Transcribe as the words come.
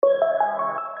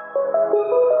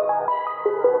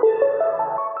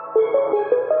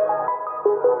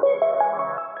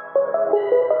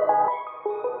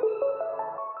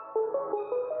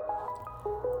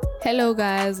Hello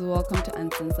guys, welcome to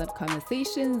Uncensored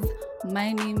Conversations.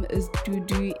 My name is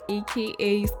Dudu,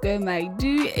 aka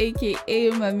Spermaidu,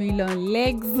 aka Mami Long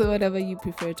Legs, whatever you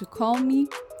prefer to call me.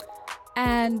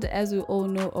 And as we all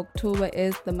know, October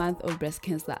is the month of breast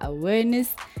cancer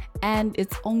awareness, and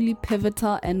it's only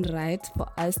pivotal and right for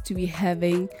us to be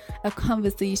having a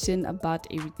conversation about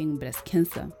everything breast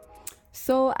cancer.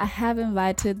 So I have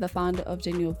invited the founder of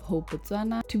Journey of Hope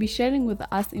Botswana to be sharing with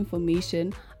us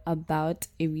information about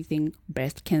everything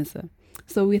breast cancer.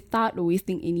 So without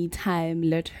wasting any time,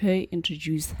 let her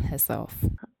introduce herself.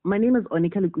 My name is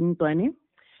Onika Lukuntwane.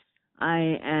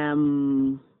 I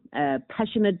am a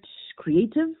passionate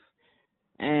creative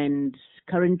and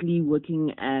currently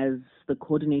working as the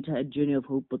coordinator at Journey of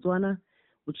Hope Botswana,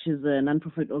 which is a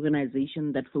non-profit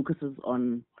organization that focuses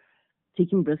on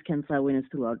taking breast cancer awareness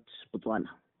throughout Botswana.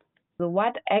 So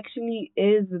what actually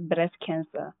is breast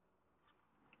cancer?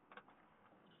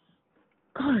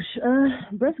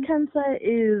 Breast cancer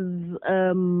is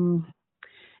an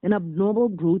abnormal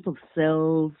growth of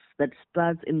cells that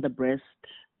starts in the breast,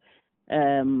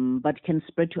 but can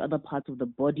spread to other parts of the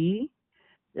body,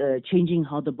 changing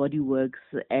how the body works,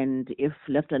 and if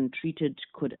left untreated,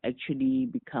 could actually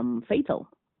become fatal.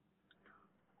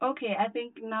 Okay, I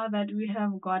think now that we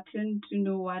have gotten to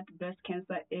know what breast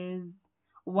cancer is,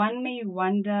 one may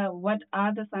wonder, what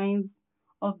are the signs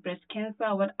of breast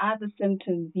cancer? What are the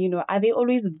symptoms? Are they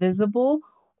always visible,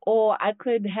 or I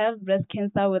could have breast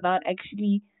cancer without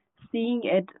actually seeing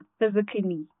it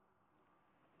physically?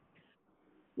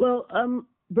 Well,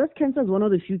 breast cancer is one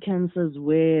of the few cancers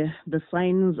where the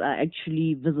signs are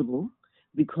actually visible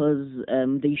because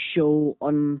they show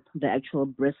on the actual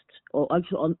breast or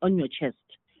actually on your chest.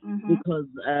 Mm-hmm. Because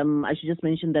I should just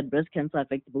mention that breast cancer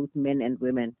affects both men and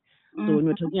women. Mm-hmm. So when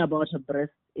we're talking about a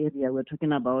breast area, we're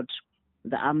talking about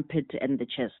the armpit and the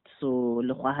chest. So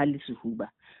the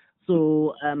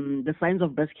signs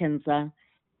of breast cancer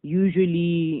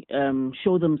usually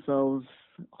show themselves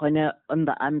on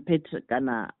the armpit,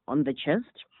 on the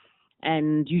chest,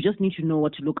 and you just need to know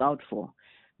what to look out for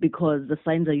because the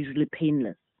signs are usually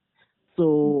painless.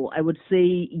 So I would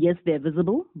say, yes, they're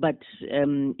visible, but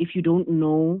if you don't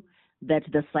know that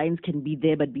the signs can be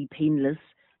there but be painless,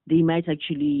 they might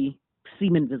actually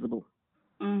seem invisible.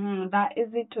 Mm-hmm. That is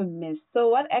easy to miss. So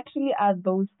what actually are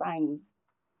those signs?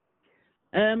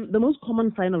 The most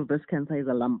common sign of breast cancer is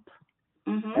a lump.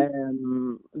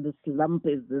 Mm-hmm. This lump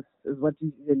is what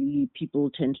usually people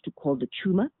tend to call the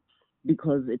tumor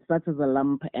because it starts as a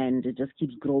lump and it just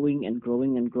keeps growing and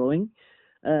growing and growing.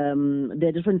 There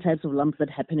are different types of lumps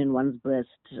that happen in one's breast,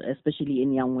 especially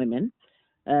in young women,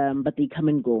 but they come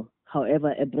and go.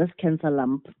 However, a breast cancer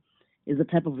lump is a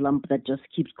type of lump that just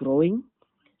keeps growing,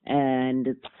 and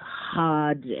it's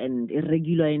hard and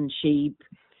irregular in shape,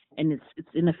 and it's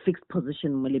in a fixed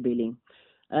position,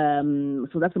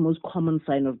 so that's the most common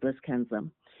sign of breast cancer.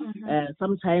 Mm-hmm.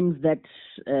 Sometimes that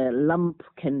lump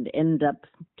can end up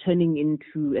turning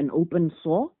into an open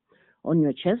sore on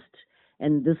your chest,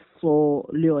 and this sore,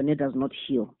 Leone, does not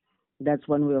heal. That's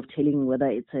one way of telling whether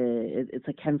it's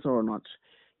a cancer or not.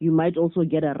 You might also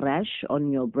get a rash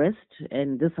on your breast,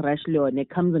 and this rash, Leone,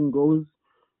 comes and goes,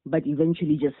 but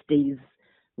eventually just stays,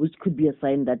 which could be a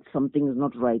sign that something is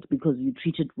not right because you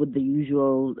treat it with the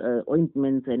usual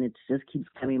ointments and it just keeps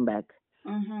coming back.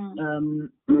 Mm-hmm.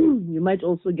 You might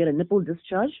also get a nipple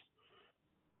discharge,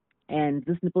 and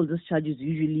this nipple discharge is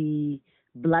usually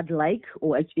blood-like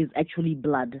or is actually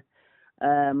blood.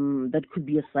 That could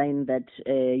be a sign that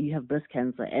you have breast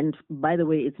cancer. And by the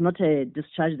way, it's not a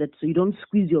discharge so you don't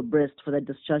squeeze your breast for that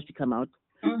discharge to come out.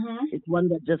 Mm-hmm. It's one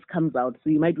that just comes out. So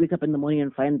you might wake up in the morning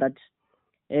and find that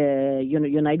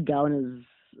your nightgown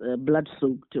is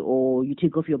blood-soaked, or you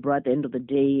take off your bra at the end of the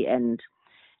day and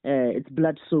it's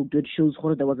blood-soaked. It shows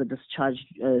there was a discharge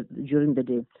during the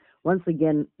day. Once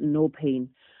again, no pain.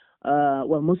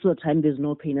 Most of the time there's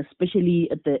no pain, especially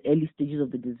at the early stages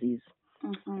of the disease.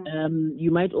 Mm-hmm.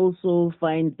 You might also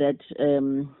find that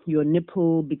your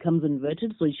nipple becomes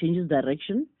inverted, so it changes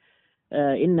direction.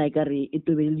 In Naigari, it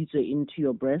leads into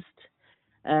your breast.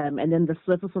 And then the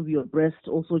surface of your breast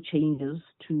also changes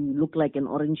to look like an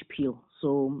orange peel.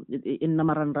 So in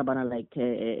Namaran Rabana, like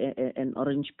an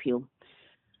orange peel.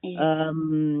 Yeah.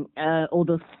 Or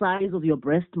the size of your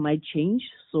breast might change.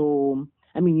 So,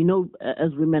 as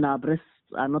women, our breasts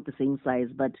are not the same size,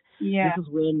 but yeah. This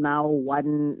is where now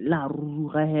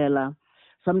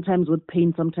sometimes with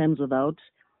pain, sometimes without.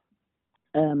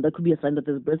 That could be a sign that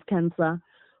there's breast cancer.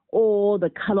 or the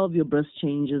color of your breast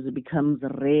changes. It becomes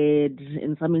red.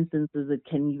 In some instances, it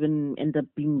can even end up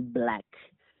being black.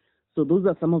 So those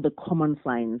are some of the common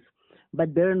signs.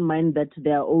 But bear in mind that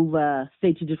there are over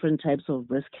 30 different types of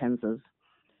breast cancers.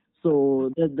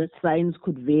 So the signs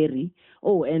could vary.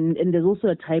 Oh, and there's also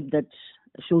a type that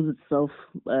shows itself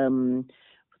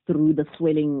through the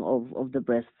swelling of the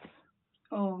breasts.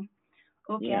 Oh,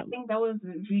 okay. Yeah. I think that was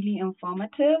really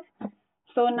informative.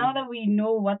 So now that we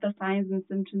know what the signs and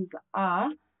symptoms are,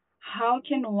 how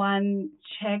can one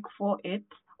check for it,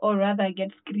 or rather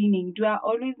get screening? Do I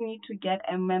always need to get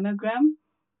a mammogram?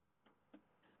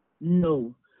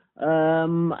 No.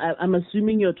 I'm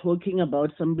assuming you're talking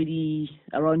about somebody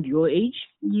around your age.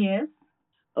 Yes.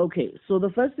 Okay, so the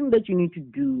first thing that you need to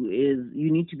do is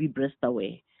you need to be breast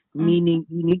aware, meaning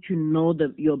you need to know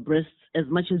your breasts as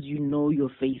much as you know your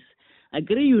face. I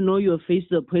agree, you know your face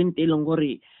to the point,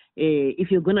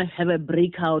 if you're going to have a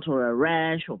breakout or a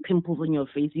rash or pimples on your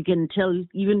face, you can tell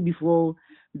even before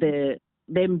the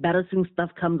embarrassing stuff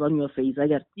comes on your face. I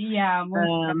guess. Yeah.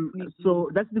 So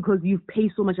that's because you pay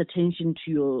so much attention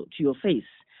to your face.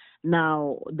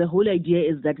 Now, the whole idea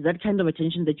is that kind of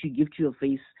attention that you give to your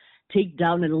face, take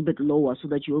down a little bit lower so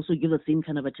that you also give the same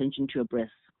kind of attention to your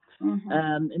breasts.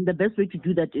 And the best way to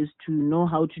do that is to know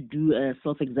how to do a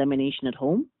self-examination at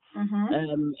home.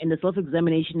 And the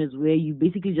self-examination is where you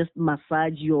basically just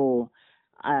massage your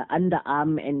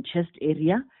underarm and chest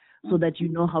area so that you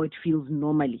know how it feels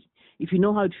normally. If you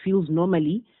know how it feels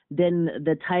normally, then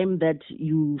the time that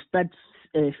you start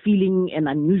feeling an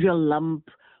unusual lump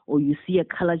or you see a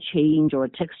color change or a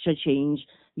texture change,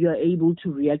 you are able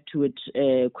to react to it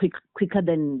quicker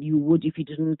than you would if you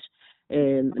didn't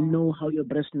know how your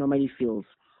breast normally feels.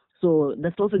 So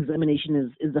the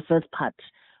self-examination is the first part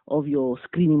of your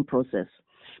screening process,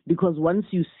 because once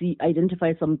you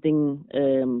identify something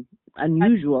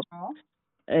unusual,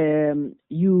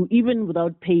 you, even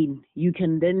without pain, you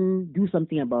can then do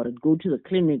something about it. Go to the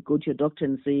clinic, go to your doctor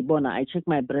and say, Bona, I check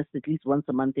my breast at least once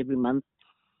a month, every month,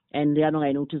 and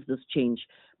I noticed this change.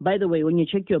 By the way, when you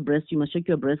check your breast, you must check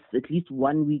your breasts at least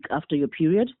 1 week after your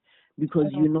period,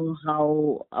 because you know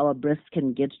how our breasts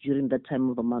can get during that time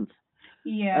of the month.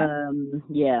 Yeah.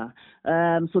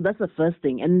 So that's the first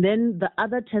thing. And then the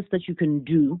other test that you can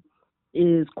do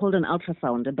is called an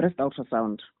ultrasound, a breast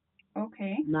ultrasound.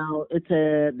 Okay. Now,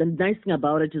 the nice thing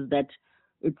about it is that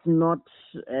it's not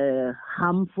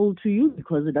harmful to you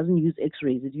because it doesn't use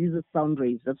X-rays. It uses sound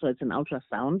rays. That's why it's an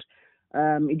ultrasound.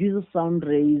 It uses sound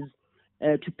rays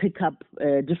to pick up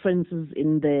differences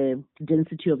in the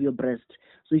density of your breast.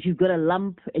 So if you've got a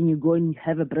lump and you go and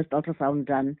have a breast ultrasound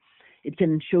done, it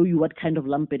can show you what kind of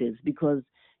lump it is, because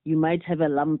you might have a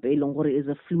lump, is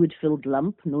a fluid-filled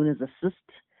lump known as a cyst.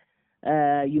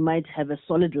 You might have a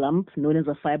solid lump known as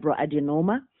a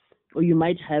fibroadenoma, or you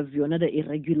might have another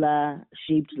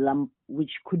irregular-shaped lump,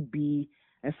 which could be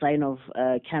a sign of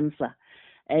cancer.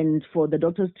 And for the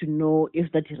doctors to know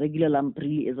if that irregular lump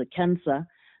really is a cancer,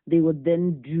 they would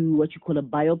then do what you call a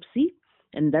biopsy,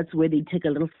 and that's where they take a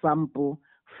little sample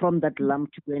from that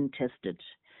lump to go and test it.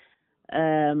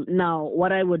 Now,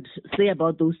 what I would say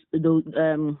about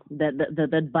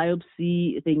that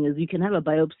biopsy thing is you can have a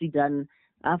biopsy done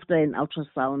after an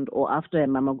ultrasound or after a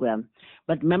mammogram,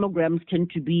 but mammograms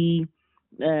tend to be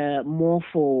more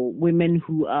for women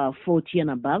who are 40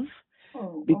 and above,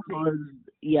 because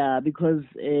their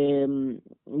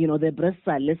breasts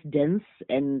are less dense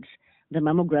and the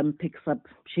mammogram picks up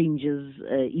changes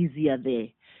easier there.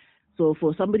 So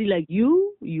for somebody like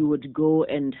you would go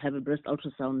and have a breast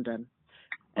ultrasound done.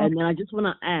 And then I just want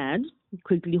to add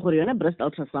quickly, on a breast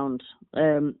ultrasound,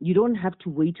 you don't have to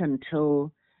wait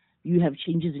until you have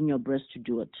changes in your breast to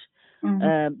do it.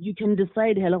 You can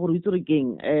decide,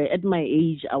 at my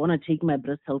age, I want to take my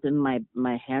breast health in my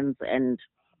hands, and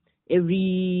every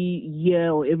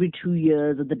year or every 2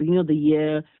 years, at the beginning of the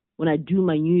year, when I do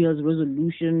my New Year's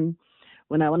resolution,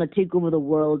 when I want to take over the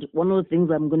world, one of the things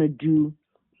I'm going to do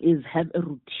is have a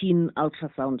routine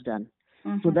ultrasound done.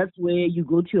 So that's where you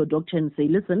go to your doctor and say,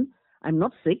 listen, I'm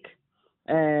not sick.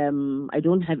 I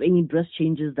don't have any breast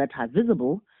changes that are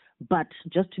visible, but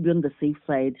just to be on the safe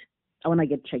side, I want to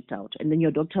get checked out. And then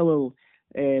your doctor will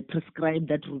prescribe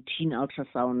that routine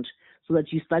ultrasound so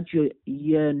that you start your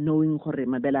year knowing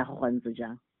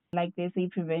like they say,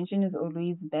 prevention is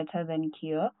always better than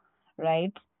cure,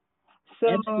 right? So,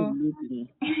 absolutely.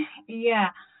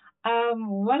 Yeah.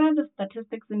 What are the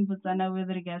statistics in Botswana with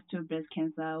regards to breast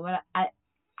cancer?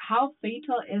 How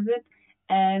fatal is it,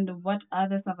 and what are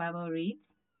the survival rates?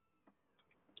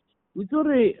 We saw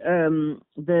the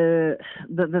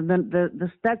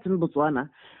stats in Botswana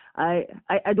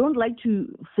I don't like to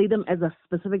say them as a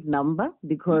specific number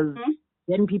because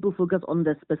then people focus on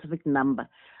the specific number.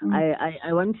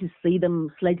 I want to say them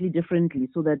slightly differently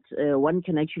so that one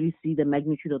can actually see the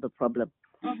magnitude of the problem.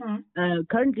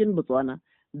 Currently in Botswana,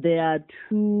 there are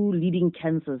two leading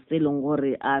cancers they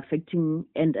are affecting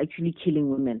and actually killing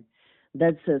women.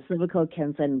 That's cervical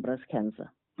cancer and breast cancer.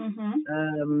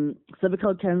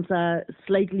 Cervical cancer,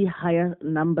 slightly higher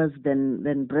numbers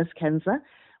than breast cancer.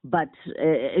 But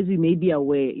as you may be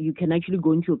aware, you can actually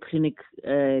go into a clinic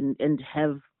and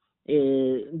have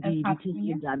the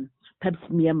testing done, pap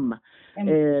smear,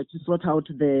 to sort out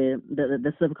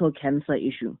the cervical cancer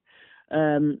issue.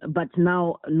 But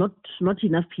now, not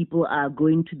enough people are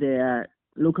going to their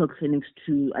local clinics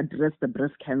to address the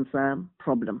breast cancer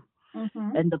problem.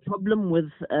 And the problem with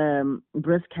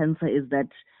breast cancer is that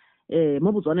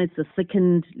Botswana is the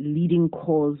second leading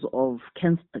cause of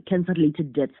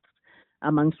cancer-related deaths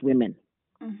amongst women.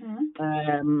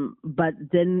 But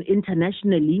then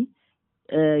internationally,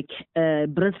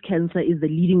 breast cancer is the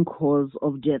leading cause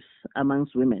of deaths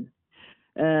amongst women.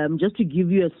 Just to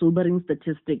give you a sobering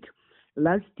statistic,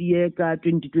 last year,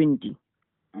 2020,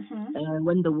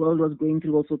 when the world was going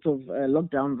through all sorts of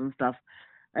lockdowns and stuff,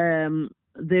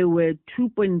 there were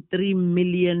 2.3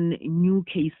 million new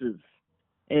cases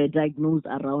diagnosed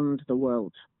around the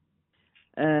world.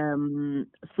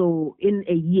 So in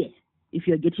a year, if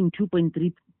you're getting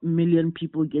 2.3 million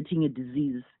people getting a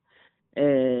disease,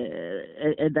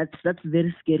 that's a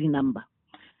very scary number.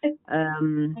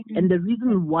 And the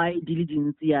reason why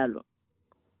diligence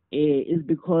is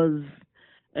because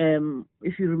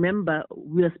if you remember,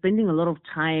 we were spending a lot of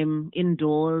time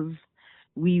indoors.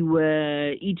 We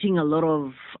were eating a lot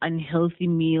of unhealthy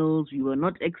meals. We were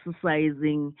not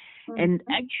exercising. And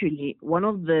actually, one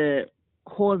of the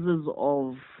causes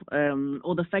of,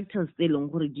 or the factors they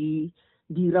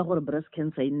breast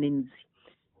cancer in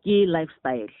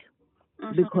lifestyle.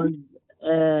 Because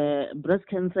breast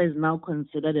cancer is now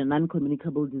considered a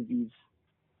non-communicable disease.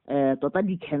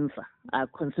 Totally cancer are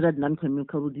considered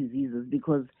non-communicable diseases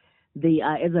because they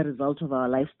are as a result of our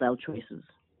lifestyle choices.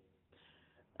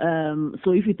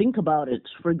 So if you think about it,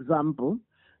 for example,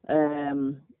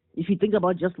 if you think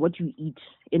about just what you eat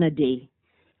in a day,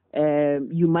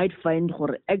 you might find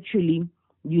actually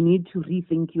you need to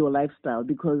rethink your lifestyle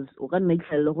because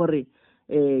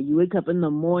you wake up in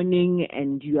the morning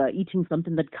and you are eating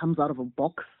something that comes out of a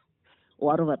box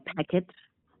or out of a packet.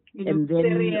 And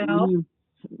then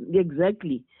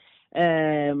exactly.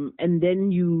 And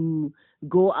then you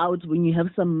go out when you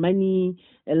have some money,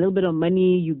 a little bit of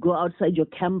money, you go outside your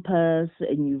campus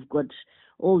and you've got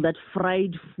all that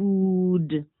fried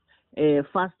food,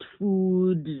 fast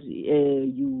food,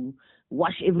 you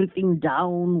wash everything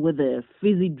down with a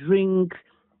fizzy drink.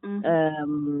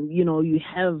 You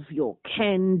have your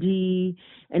candy,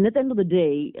 and at the end of the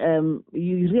day,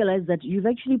 you realize that you've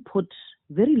actually put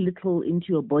very little into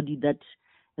your body that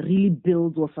really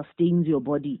builds or sustains your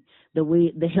body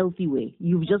the healthy way.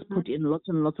 You've just put in lots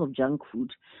and lots of junk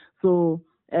food. So,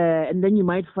 and then you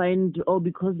might find,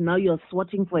 because now you're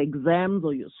sweating for exams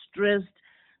or you're stressed,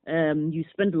 you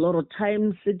spend a lot of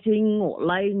time sitting or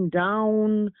lying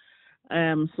down.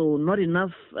 So not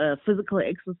enough physical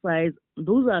exercise.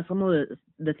 Those are some of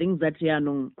the things that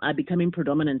are becoming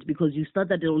predominant because you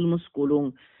start at almost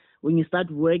school. When you start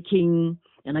working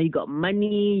and now you got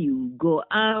money, you go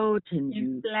out and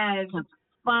you have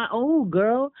fun. Oh,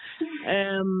 girl.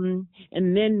 And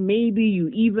then maybe you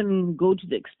even go to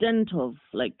the extent of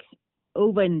like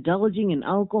overindulging in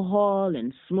alcohol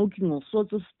and smoking all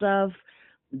sorts of stuff.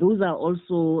 Those are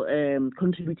also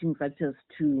contributing factors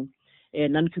to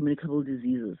non-communicable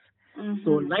diseases.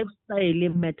 So lifestyle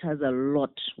matters a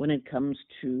lot when it comes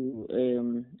to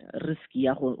risk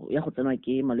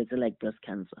like breast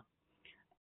cancer.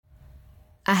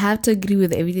 I have to agree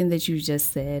with everything that you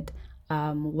just said.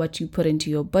 What you put into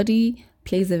your body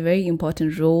plays a very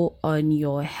important role on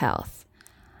your health.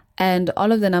 And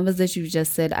all of the numbers that you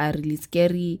just said are really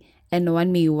scary. And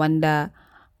one may wonder,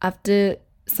 after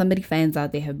somebody finds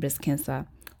out they have breast cancer,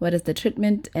 what is the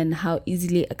treatment and how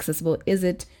easily accessible is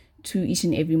it to each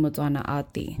and every Motswana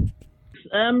out there?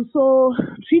 So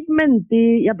treatment,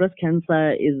 breast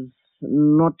cancer is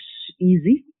not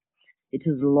easy. It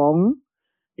is long.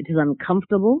 It is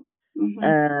uncomfortable.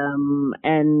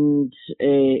 And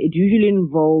it usually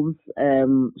involves,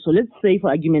 so let's say for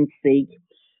argument's sake,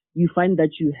 you find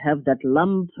that you have that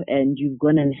lump and you've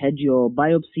gone and had your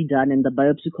biopsy done and the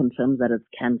biopsy confirms that it's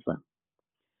cancer.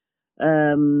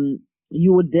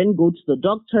 You would then go to the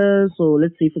doctor. So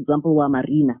let's say, for example,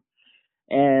 Marina.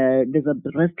 There's a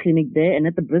breast clinic there, and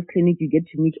at the breast clinic, you get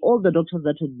to meet all the doctors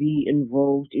that would be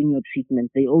involved in your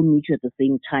treatment. They all meet you at the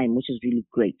same time, which is really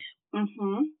great.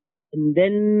 Mm-hmm. And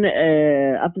then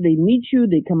after they meet you,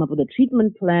 they come up with a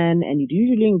treatment plan, and it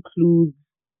usually includes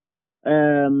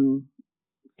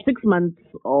 6 months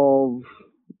of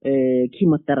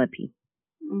chemotherapy.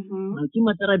 Mm-hmm. Now,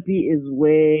 chemotherapy is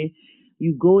where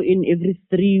you go in every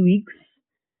 3 weeks,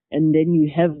 and then you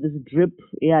have this drip,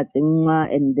 and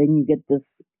then you get this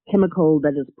chemical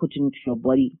that is put into your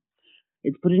body.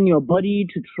 It's put in your body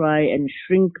to try and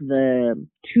shrink the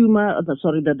tumor,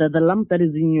 the lump that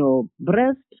is in your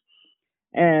breast,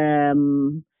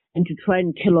 and to try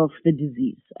and kill off the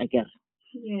disease, I guess.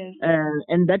 Yes.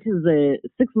 And that is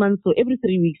 6 months, so every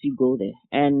 3 weeks you go there.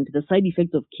 And the side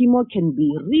effects of chemo can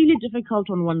be really difficult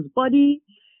on one's body,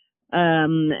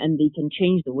 and they can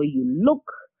change the way you look,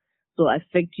 so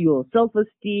affect your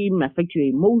self-esteem, affect your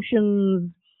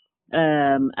emotions,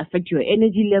 affect your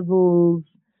energy levels,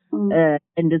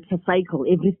 and it's a cycle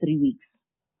every 3 weeks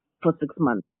for 6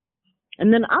 months.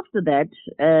 And then after that,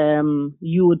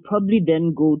 you would probably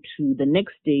then go to the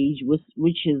next stage,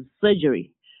 which is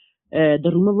surgery.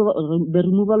 The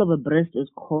removal of a breast is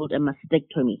called a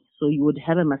mastectomy. So you would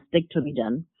have a mastectomy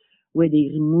done where they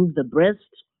remove the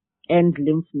breast and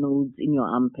lymph nodes in your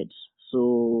armpit.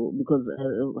 So because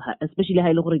especially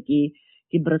high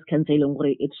breast cancer,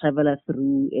 it travels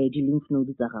through the lymph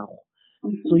nodes.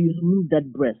 So you remove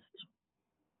that breast.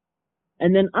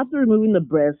 And then after removing the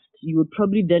breast, you would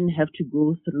probably then have to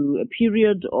go through a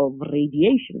period of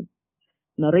radiation.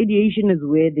 Now, radiation is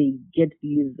where they get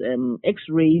these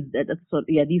X-rays,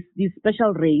 these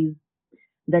special rays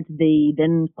that they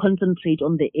then concentrate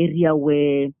on the area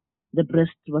where the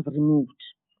breast was removed.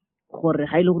 They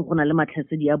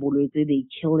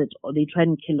kill it, or they try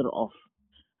and kill it off.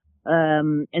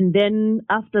 And then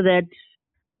after that,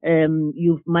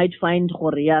 you might find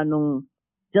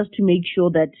just to make sure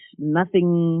that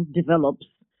nothing develops,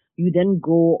 you then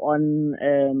go on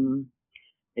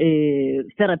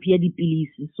therapy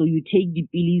dipilisi. So you take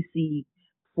dipilisi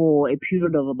for a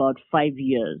period of about 5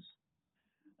 years.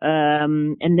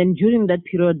 And then during that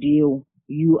period,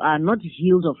 you are not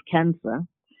healed of cancer.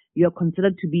 You are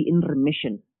considered to be in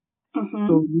remission. Mm-hmm.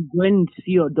 So you go and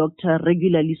see your doctor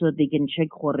regularly so that they can check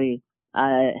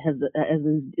is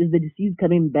the disease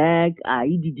coming back,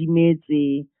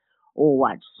 or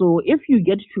what. So if you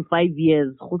get to 5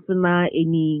 years,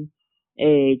 any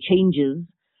changes,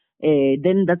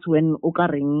 then that's when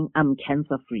I'm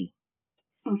cancer free.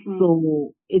 Mm-hmm.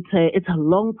 So it's a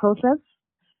long process,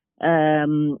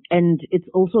 and it's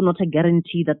also not a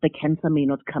guarantee that the cancer may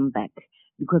not come back,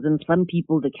 because in some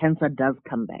people the cancer does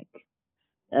come back.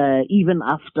 Even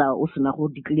after Osinaho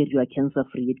declared you are cancer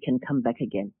free, it can come back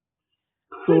again.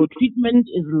 So treatment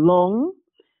is long,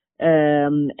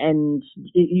 and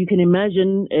you can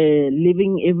imagine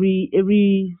living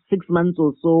every 6 months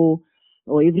or so,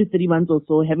 or every 3 months or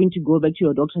so, having to go back to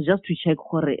your doctor just to check,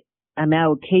 am I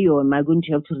okay, or am I going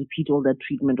to have to repeat all that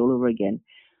treatment all over again?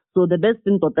 So the best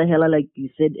thing, Dr. Hela, like you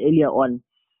said earlier on,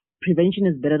 prevention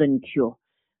is better than cure.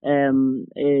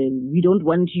 We don't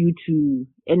want you to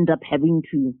end up having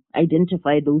to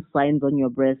identify those signs on your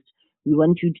breast. We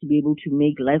want you to be able to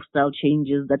make lifestyle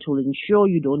changes that will ensure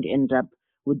you don't end up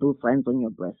with those signs on your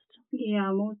breast.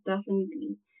 Yeah, most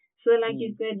definitely. So like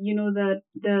you said,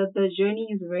 the journey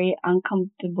is very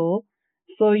uncomfortable.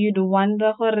 So you'd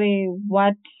wonder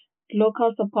what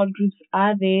local support groups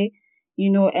are there,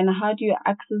 and how do you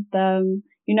access them?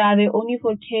 Are they only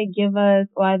for caregivers,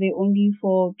 or are they only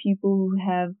for people who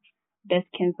have breast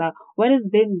cancer? What has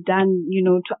been done,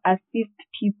 to assist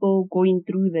people going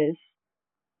through this?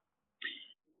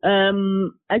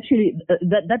 Actually,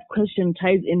 that question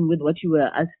ties in with what you were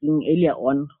asking earlier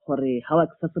on, how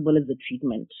accessible is the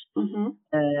treatment?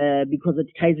 Mm-hmm. Because it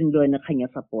ties into Kenya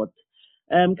support.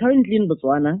 Currently in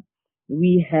Botswana,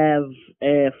 we have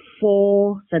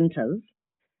 4 centers.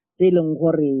 They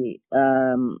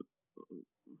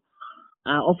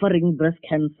are offering breast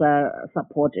cancer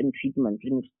support and treatment.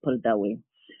 Let me put it that way.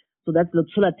 So that's the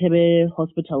Tsula Tebe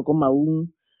Hospital, go Maung,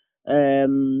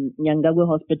 Nyangagwe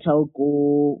Hospital,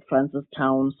 go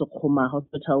Francistown, Sokoma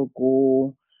Hospital,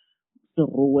 go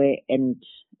Serowe, and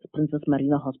Princess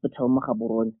Marina Hospital,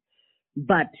 Makgaborone.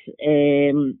 But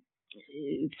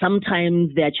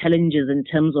sometimes there are challenges in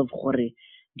terms of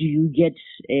do you get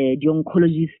the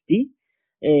oncologist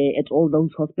at all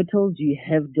those hospitals? Do you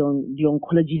have the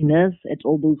oncology nurse at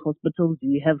all those hospitals? Do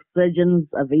you have surgeons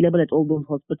available at all those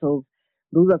hospitals?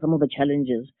 Those are some of the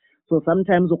challenges. So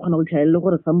sometimes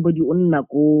somebody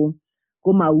go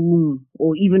Maung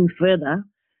or even further,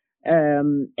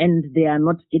 and they are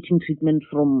not getting treatment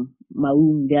from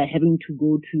Maun, they are having to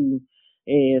go to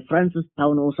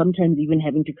Francistown, or sometimes even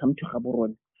having to come to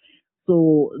Gaborone.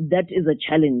 So that is a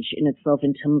challenge in itself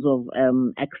in terms of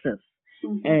access,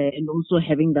 and also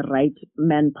having the right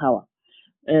manpower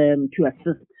to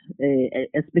assist,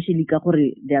 especially because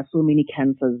there are so many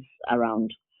cancers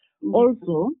around.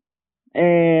 Also,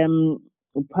 you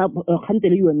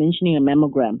were mentioning a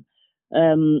mammogram.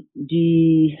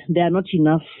 There are not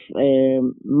enough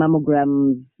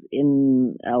mammograms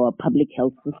in our public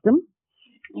health system.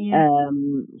 Yeah.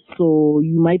 So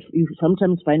you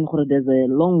sometimes find there's a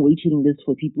long waiting list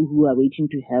for people who are waiting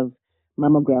to have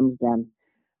mammograms done.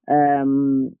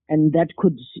 And that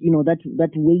could,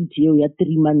 that wait here, we had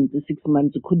 3 months, 6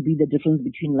 months, it could be the difference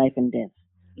between life and death.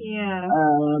 Yeah.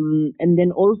 And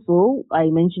then also, I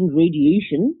mentioned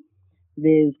radiation.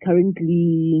 There's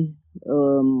currently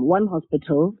one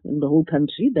hospital in the whole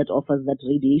country that offers that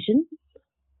radiation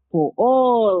for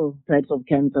all types of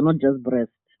cancer, not just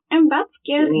breast. And that's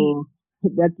scary. So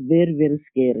that's very, very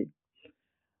scary.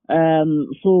 And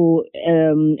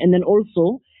then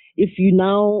also, if you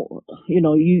now,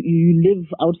 you live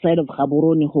outside of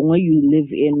Gaborone, you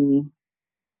live in,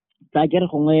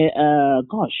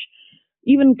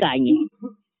 even Kanye,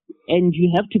 and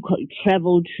you have to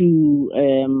travel to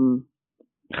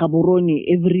Gaborone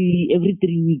every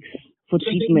 3 weeks for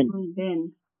treatment.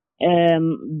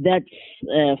 That's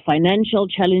financial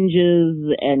challenges,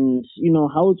 and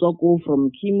how to go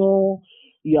from chemo.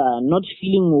 You are not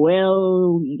feeling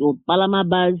well, you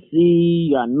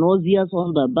are nauseous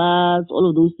on the bus, all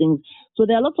of those things. So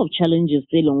there are lots of challenges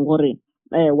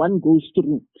one goes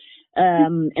through.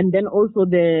 And then also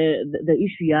the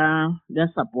issue, the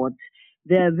support.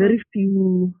 There are very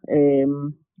few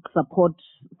support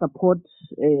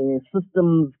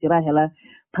systems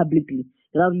publicly.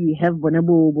 We have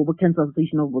Bonabo Cancer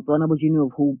Association of Botswana, Junior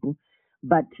of Hope,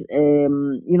 but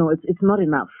it's not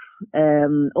enough.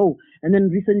 And then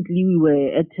recently we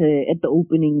were at the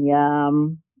opening,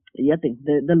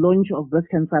 the launch of Breast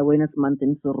Cancer Awareness Month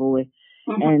in Sorowe,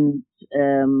 and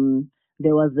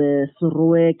there was a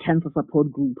Sorowe Cancer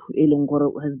Support Group.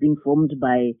 Has been formed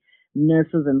by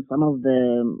nurses and some of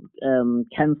the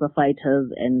cancer fighters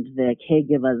and their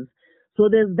caregivers. So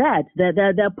there's that.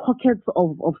 There are pockets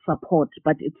of support,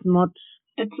 but it's not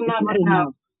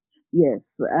enough. Yes.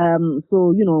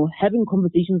 So, having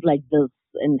conversations like this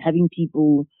and having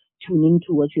people tune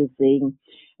into what you're saying,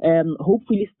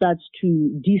 hopefully starts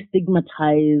to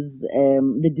destigmatize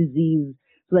the disease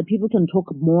so that people can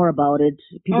talk more about it.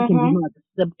 People can be more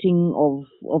accepting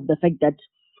of the fact that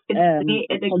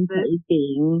cancer is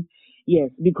saying.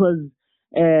 Yes, because,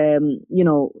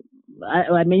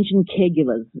 I mentioned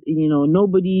caregivers.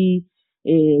 Nobody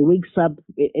wakes up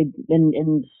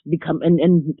and become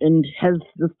and has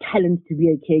this talent to be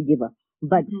a caregiver,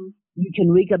 but you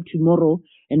can wake up tomorrow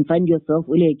and find yourself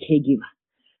really a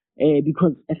caregiver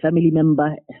because a family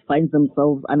member finds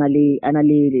themselves anale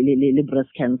breast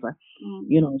cancer.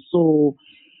 So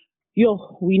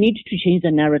we need to change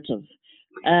the narrative.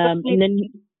 And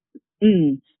then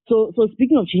so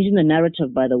speaking of changing the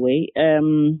narrative, by the way,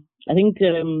 I think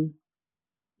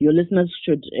your listeners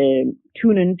should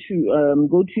tune in to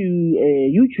go to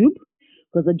YouTube,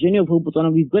 because the Journey of Hope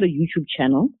Botswana, we've got a YouTube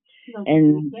channel,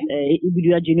 and we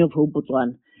do a Journey of Hope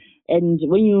Botswana. And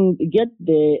when you get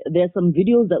there are some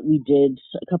videos that we did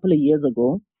a couple of years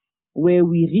ago where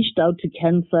we reached out to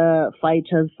cancer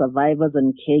fighters, survivors,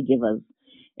 and caregivers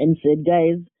and said,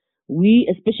 guys, we,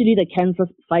 especially the cancer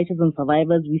fighters and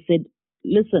survivors, we said,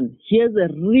 listen, here's a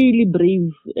really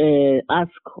brave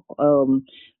ask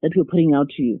that we're putting out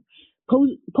to you.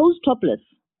 Pose topless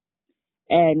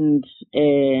and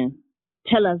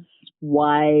tell us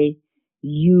why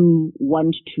you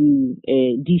want to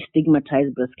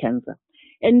destigmatize breast cancer.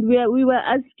 And we were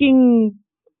asking,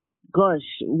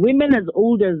 women as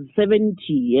old as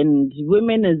 70 and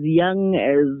women as young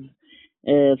as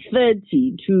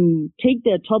 30 to take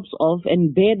their tops off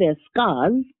and bear their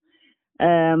scars,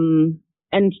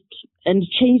 and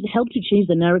help to change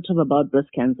the narrative about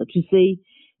breast cancer, to say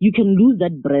you can lose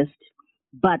that breast,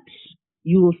 but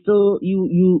you will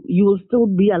still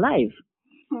be alive.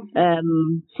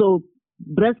 So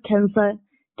breast cancer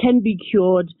can be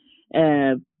cured.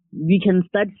 We can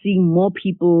start seeing more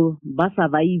people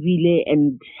survive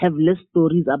and have less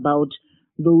stories about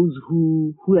those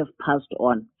who have passed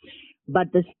on.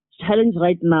 But the challenge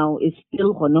right now is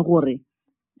still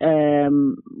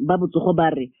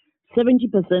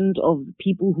 70% of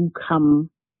people who come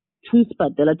to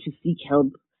Spadella to seek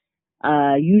help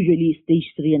are usually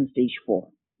stage 3 and stage 4.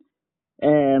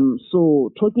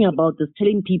 So talking about this,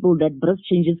 telling people that breast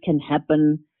changes can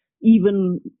happen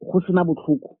even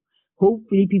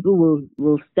hopefully people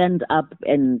will stand up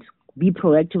and be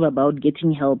proactive about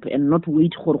getting help and not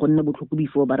wait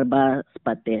before ba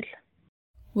spatela.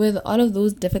 With all of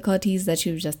those difficulties that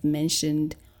you've just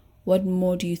mentioned, what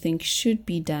more do you think should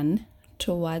be done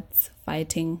towards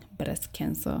fighting breast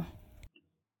cancer?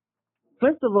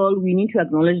 First of all, we need to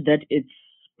acknowledge that it's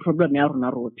problem ya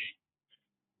rona rotlhe.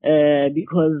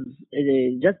 Because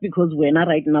just because we're not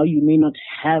right now, you may not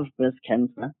have breast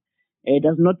cancer. It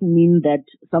does not mean that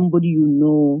somebody you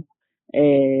know,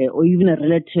 or even a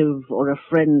relative or a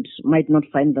friend might not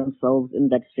find themselves in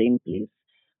that same place.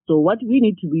 So what we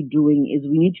need to be doing is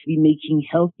we need to be making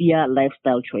healthier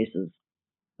lifestyle choices.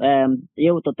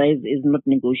 Is not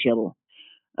negotiable.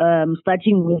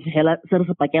 Starting with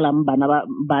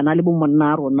bana le bo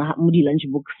monna rona mo di lunch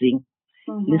boxing.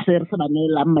 Le se re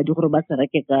ba madi gore ba se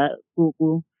reke ka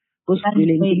go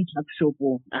skweleng truck shop.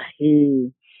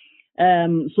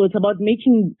 So it's about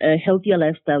making healthier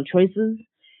lifestyle choices.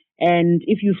 And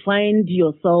if you find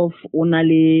yourself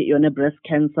onale on a breast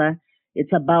cancer,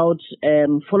 it's about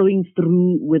following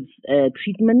through with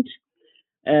treatment.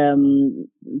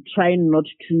 Trying not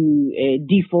to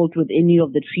default with any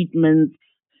of the treatments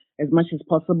as much as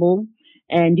possible.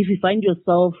 And if you find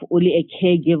yourself only a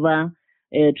caregiver,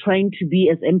 trying to be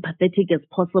as empathetic as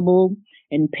possible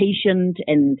and patient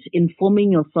and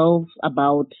informing yourself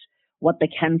about what the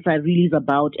cancer really is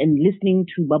about and listening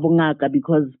to Babongaka,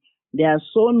 because there are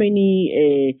so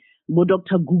many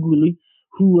Dr. Google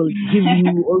who will give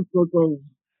you all sorts of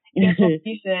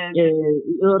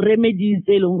remedies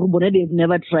they've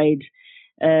never tried.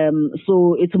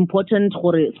 So it's important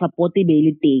for support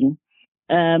thing.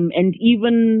 And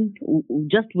even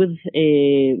just with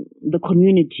the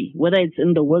community, whether it's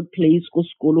in the workplace,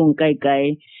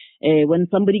 when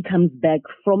somebody comes back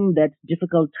from that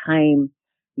difficult time,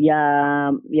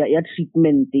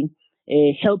 treatment,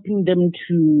 helping them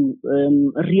to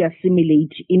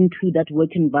reassimilate into that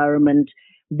work environment,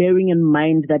 bearing in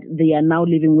mind that they are now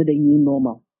living with a new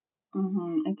normal.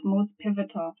 It's most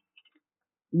pivotal.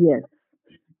 Yes.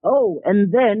 Oh,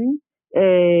 and then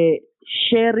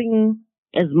sharing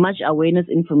as much awareness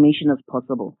information as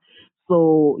possible.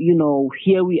 So,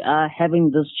 here we are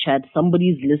having this chat.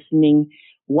 Somebody's listening.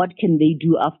 What can they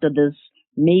do after this?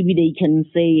 Maybe they can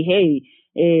say, hey,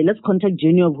 let's contact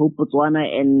Journey of Hope Botswana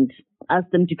and ask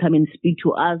them to come and speak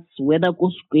to us, whether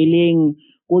go schooling,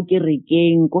 go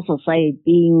kerekeng, go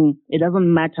society, it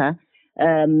doesn't matter.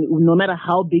 No matter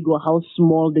how big or how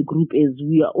small the group is,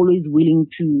 we are always willing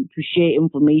to share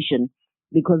information,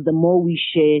 because the more we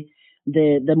share,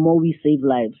 the more we save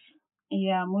lives.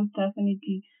 Yeah, most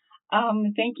definitely.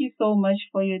 Thank you so much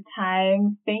for your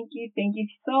time. Thank you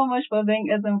so much for being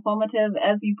as informative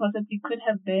as you possibly could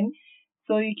have been.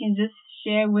 So you can just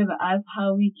share with us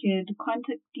how we could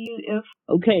contact you if...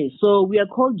 Okay, so we are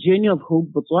called Journey of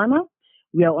Hope Botswana.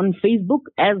 We are on Facebook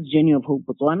as Journey of Hope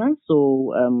Botswana.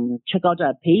 So check out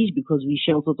our page, because we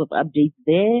share all sorts of updates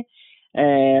there.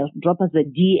 Drop us a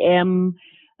DM,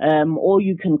 or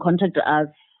you can contact us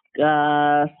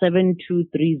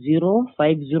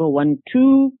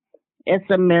 7230-5012,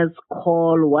 SMS,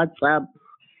 call, WhatsApp.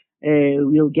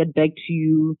 We'll get back to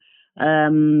you.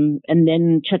 And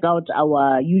then check out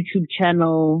our YouTube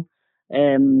channel,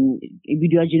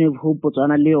 Video Journey of Hope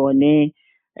Botswana Leone,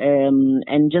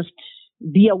 and just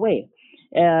be aware.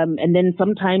 And then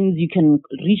sometimes you can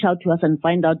reach out to us and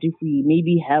find out if we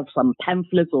maybe have some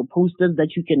pamphlets or posters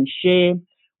that you can share.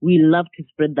 We love to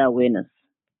spread the awareness.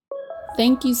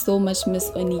 Thank you so much,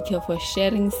 Miss Onika, for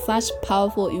sharing such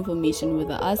powerful information with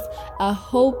us. I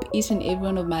hope each and every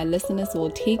one of my listeners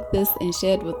will take this and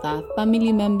share it with our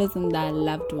family members and their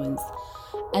loved ones.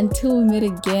 Until we meet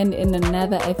again in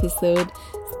another episode,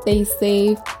 stay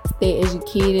safe, stay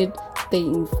educated, stay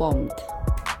informed.